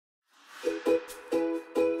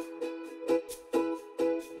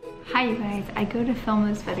Hi you guys, I go to film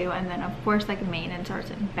this video and then of course like maintenance starts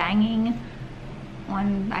banging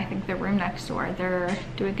on, I think, the room next door. They're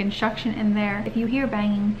doing construction in there. If you hear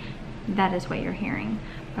banging, that is what you're hearing.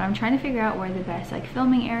 But I'm trying to figure out where the best like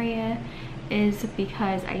filming area is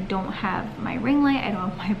because I don't have my ring light, I don't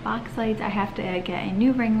have my box lights. I have to get a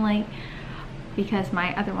new ring light because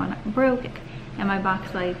my other one broke, and my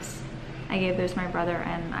box lights, I gave those to my brother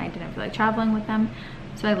and I didn't feel like traveling with them.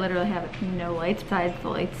 So I literally have no lights besides the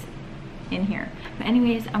lights in here. But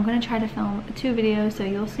anyways, I'm gonna try to film 2 videos, so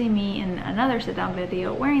you'll see me in another sit down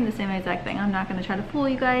video wearing the same exact thing. I'm not gonna try to fool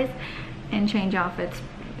you guys and change outfits.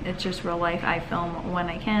 It's just real life. I film when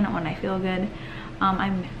I can, when I feel good.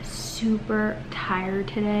 I'm super tired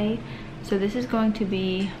today, so this is going to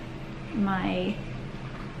be my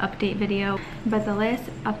update video. But the last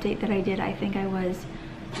update that I did, I think I was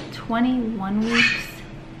 21 weeks.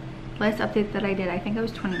 Last update that I did, I think I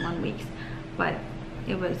was 21 weeks, but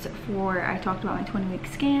it was for, I talked about my 20-week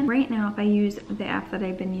scan. Right now, if I use the app that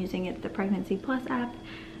I've been using, it's the Pregnancy Plus app.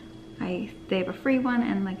 They have a free one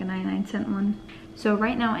and like a 99-cent one. So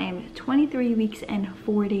right now I am 23 weeks and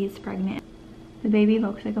 4 days pregnant. The baby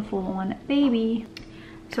looks like a full-on baby.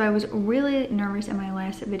 So I was really nervous in my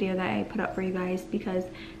last video that I put up for you guys because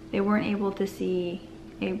they weren't able to see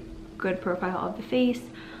a good profile of the face.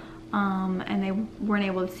 And they weren't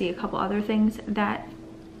able to see a couple other things that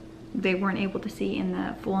they weren't able to see in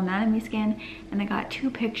the full anatomy scan. And I got 2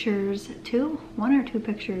 pictures, 1 or 2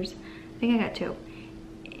 pictures, I think I got 2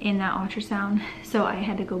 in that ultrasound. So I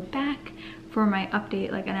had to go back for my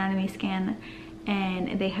update like anatomy scan,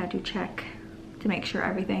 and they had to check to make sure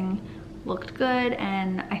everything looked good.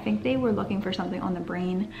 And I think they were looking for something on the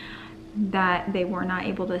brain that they were not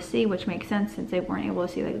able to see, which makes sense since they weren't able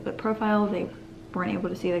to see like a good profile. They weren't able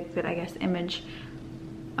to see like good, I guess, image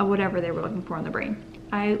of whatever they were looking for in the brain.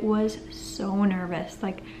 I was so nervous,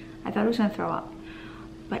 like I thought I was gonna throw up,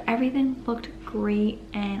 but everything looked great.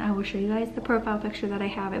 And I will show you guys the profile picture that I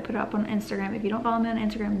have. I put it up on Instagram. If you don't follow me on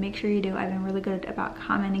Instagram, make sure you do. I've been really good about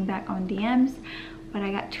commenting back on DMs, but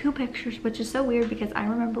I got 2 pictures, which is so weird because I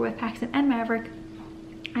remember with Paxton and Maverick,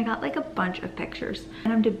 I got like a bunch of pictures,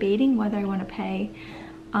 and I'm debating whether I want to pay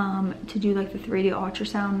to do like the 3D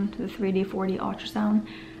ultrasound, the 3D 4D ultrasound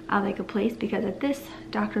at like a place, because at this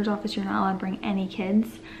doctor's office you're not allowed to bring any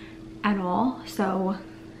kids at all. So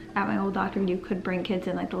at my old doctor you could bring kids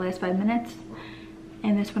in like the last 5 minutes,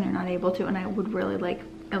 and this one you're not able to. And I would really like,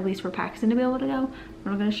 at least for Paxton, to be able to go.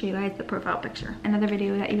 But I'm going to show you guys the profile picture. Another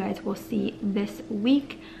video that you guys will see this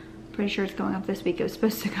week, pretty sure it's going up this week. It was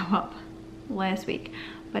supposed to go up last week,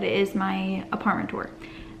 but it is my apartment tour.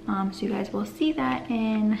 So you guys will see that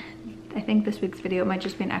in, I think, this week's video. It might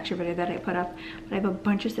just be an extra video that I put up, but I have a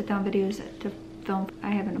bunch of sit down videos to film. I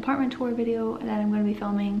have an apartment tour video that I'm going to be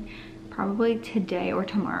filming probably today or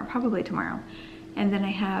tomorrow, probably tomorrow. And then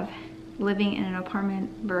I have living in an apartment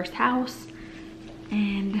versus house,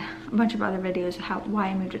 and a bunch of other videos, why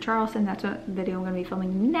I moved to Charleston. That's what video I'm going to be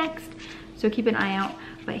filming next, so keep an eye out.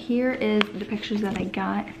 But here is the pictures that I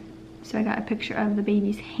got. So I got a picture of the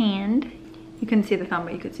baby's hand. You couldn't see the thumb,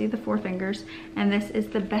 but you could see the 4 fingers. And this is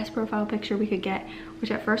the best profile picture we could get,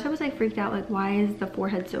 which at first I was like freaked out, like why is the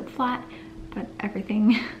forehead so flat? But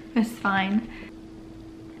everything is fine.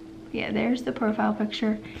 Yeah, there's the profile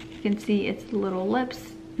picture. You can see its little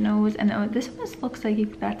lips, nose, and this almost looks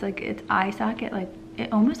like that's like its eye socket. Like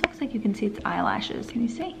it almost looks like you can see its eyelashes. Can you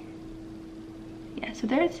see? Yeah, so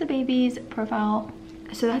there's the baby's profile.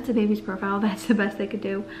 So that's the baby's profile. That's the best they could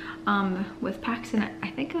do. With Paxton,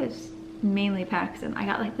 I think it was mainly Paxton, I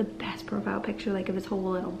got like the best profile picture, like of his whole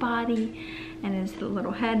little body and his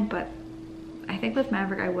little head. But I think with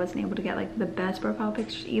Maverick I wasn't able to get like the best profile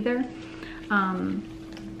pictures either.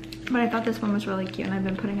 But I thought this one was really cute, and I've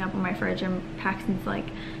been putting it up on my fridge, and Paxton's like,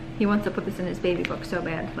 he wants to put this in his baby book so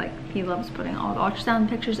bad. Like he loves putting all the ultrasound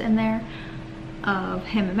pictures in there of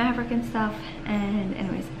him and Maverick and stuff. And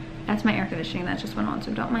anyways, that's my air conditioning that just went on,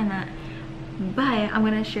 so don't mind that. But I'm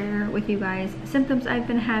gonna share with you guys symptoms I've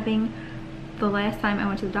been having. The last time I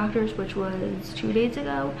went to the doctor's, which was 2 days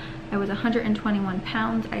ago, I was 121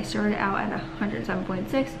 pounds. I started out at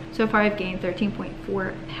 107.6. So far I've gained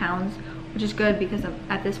 13.4 pounds, which is good because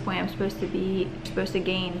at this point I'm supposed to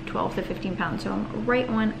gain 12 to 15 pounds. So I'm right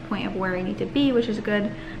on point of where I need to be, which is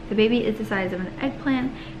good. The baby is the size of an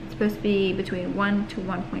eggplant. It's supposed to be between 1 to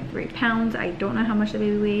 1.3 pounds. I don't know how much the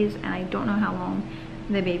baby weighs, and I don't know how long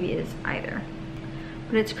the baby is either.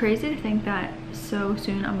 But it's crazy to think that so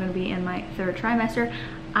soon I'm gonna be in my 3rd trimester.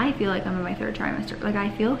 I feel like I'm in my 3rd trimester. Like I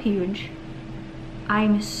feel huge.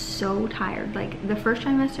 I'm so tired. Like the 1st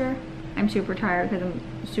trimester, I'm super tired because I'm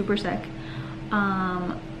super sick.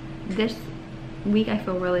 This week I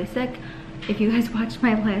feel really sick. If you guys watched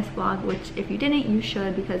my last vlog, which if you didn't, you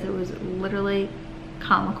should, because it was literally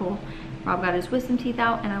comical. Rob got his wisdom teeth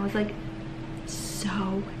out and I was like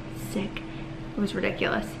so sick. It was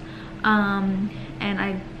ridiculous.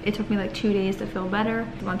 And it took me like 2 days to feel better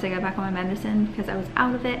once I got back on my medicine, because I was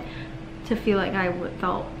out of it, to feel like I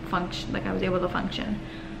like I was able to function.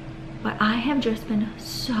 But I have just been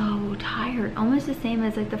so tired, almost the same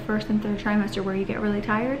as like the first and third trimester where you get really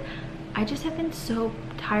tired. I just have been so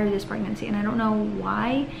tired this pregnancy, and I don't know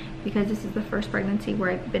why, because this is the first pregnancy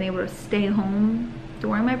where I've been able to stay home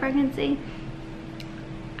during my pregnancy.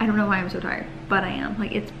 I don't know why I'm so tired, but I am.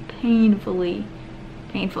 Like, it's painfully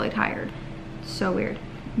tired. So weird.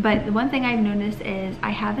 But the one thing I've noticed is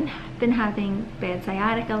I haven't been having bad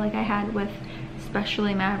sciatica like I had with,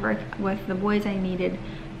 especially Maverick. With the boys, I needed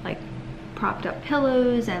like propped up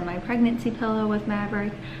pillows and my pregnancy pillow with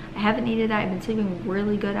Maverick. I haven't needed that. I've been sleeping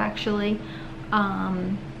really good, actually.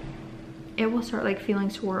 It will start like feeling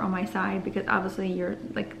sore on my side, because obviously you're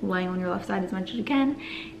like laying on your left side as much as you can.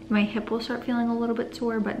 My hip will start feeling a little bit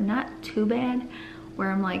sore, but not too bad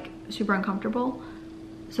where I'm like super uncomfortable.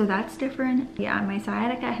 So that's different. Yeah, my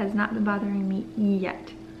sciatica has not been bothering me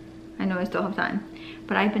yet. I know I still have time,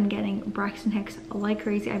 but I've been getting Braxton Hicks like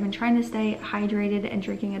crazy. I've been trying to stay hydrated and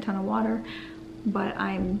drinking a ton of water, but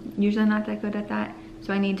I'm usually not that good at that.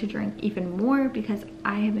 So I need to drink even more, because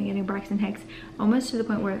I have been getting Braxton Hicks almost to the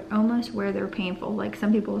point where they're painful. Like,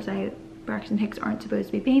 some people say Braxton Hicks aren't supposed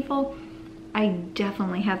to be painful. I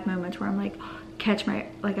definitely have moments where I'm like,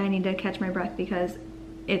 I need to catch my breath because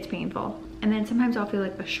it's painful. And then sometimes I'll feel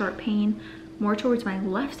like a sharp pain more towards my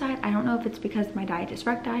left side. I don't know if it's because my diabetes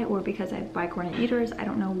recti or because I have bicornuate uterus. I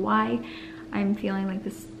don't know why I'm feeling like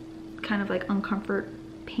this kind of like uncomfort,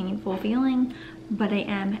 painful feeling, but I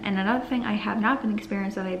am. And another thing I have not been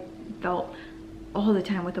experiencing that I felt all the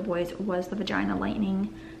time with the boys was the vagina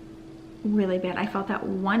lightening really bad. I felt that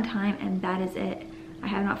one time and that is it. I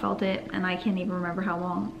have not felt it, and I can't even remember how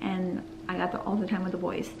long, and I got that all the time with the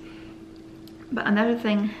boys. But another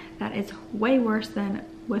thing that is way worse than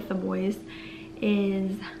with the boys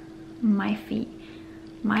is my feet.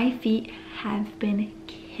 My feet have been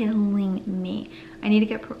killing me. I need to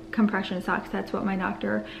get compression socks. That's what my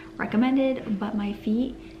doctor recommended. But my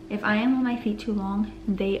feet, if I am on my feet too long,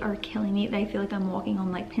 they are killing me. I feel like I'm walking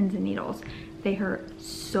on like pins and needles. They hurt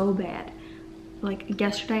so bad. Like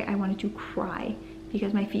yesterday, I wanted to cry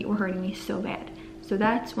because my feet were hurting me so bad. So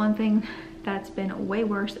that's one thing that's been way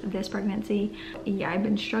worse this pregnancy. Yeah, I've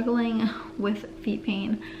been struggling with feet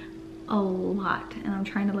pain a lot, and I'm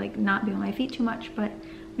trying to like not be on my feet too much, but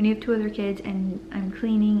when you have 2 other kids and I'm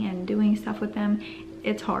cleaning and doing stuff with them,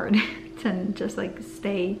 it's hard to just like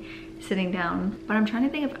stay sitting down. But I'm trying to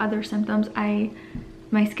think of other symptoms.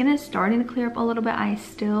 My skin is starting to clear up a little bit.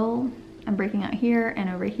 I'm breaking out here and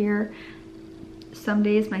over here. Some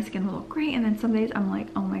days my skin will look great, and then some days I'm like,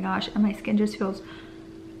 oh my gosh, and my skin just feels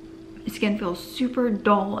super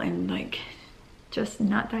dull and like just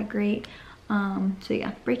not that great. So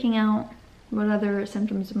yeah, breaking out. What other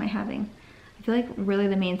symptoms am I having? I feel like really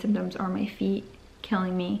the main symptoms are my feet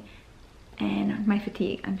killing me and my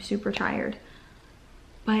fatigue. I'm super tired.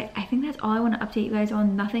 But I think that's all I want to update you guys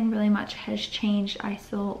on. Nothing really much has changed. I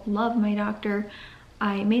still love my doctor.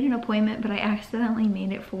 I made an appointment, but I accidentally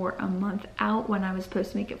made it for a month out when I was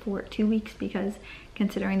supposed to make it for 2 weeks, because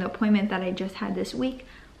considering the appointment that I just had this week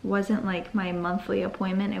wasn't like my monthly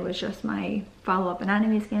appointment, it was just my follow-up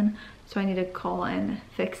anatomy scan. So I need to call and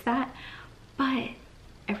fix that. But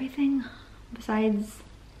everything besides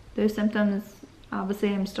those symptoms, obviously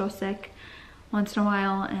I'm still sick once in a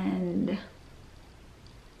while and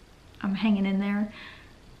I'm hanging in there,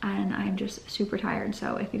 and I'm just super tired.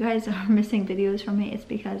 So if you guys are missing videos from me, it's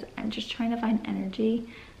because I'm just trying to find energy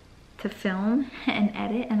to film and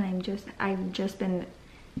edit, and I've just been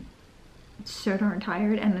so darn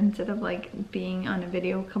tired. And instead of like being on a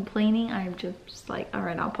video complaining, I'm just like, all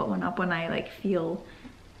right, I'll put one up when I like feel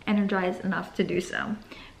energized enough to do so.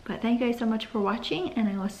 But thank you guys so much for watching, and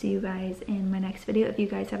I will see you guys in my next video. If you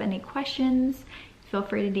guys have any questions, feel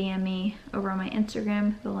free to DM me over on my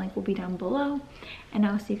Instagram. The link will be down below, and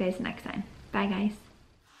I'll see you guys next time. Bye guys.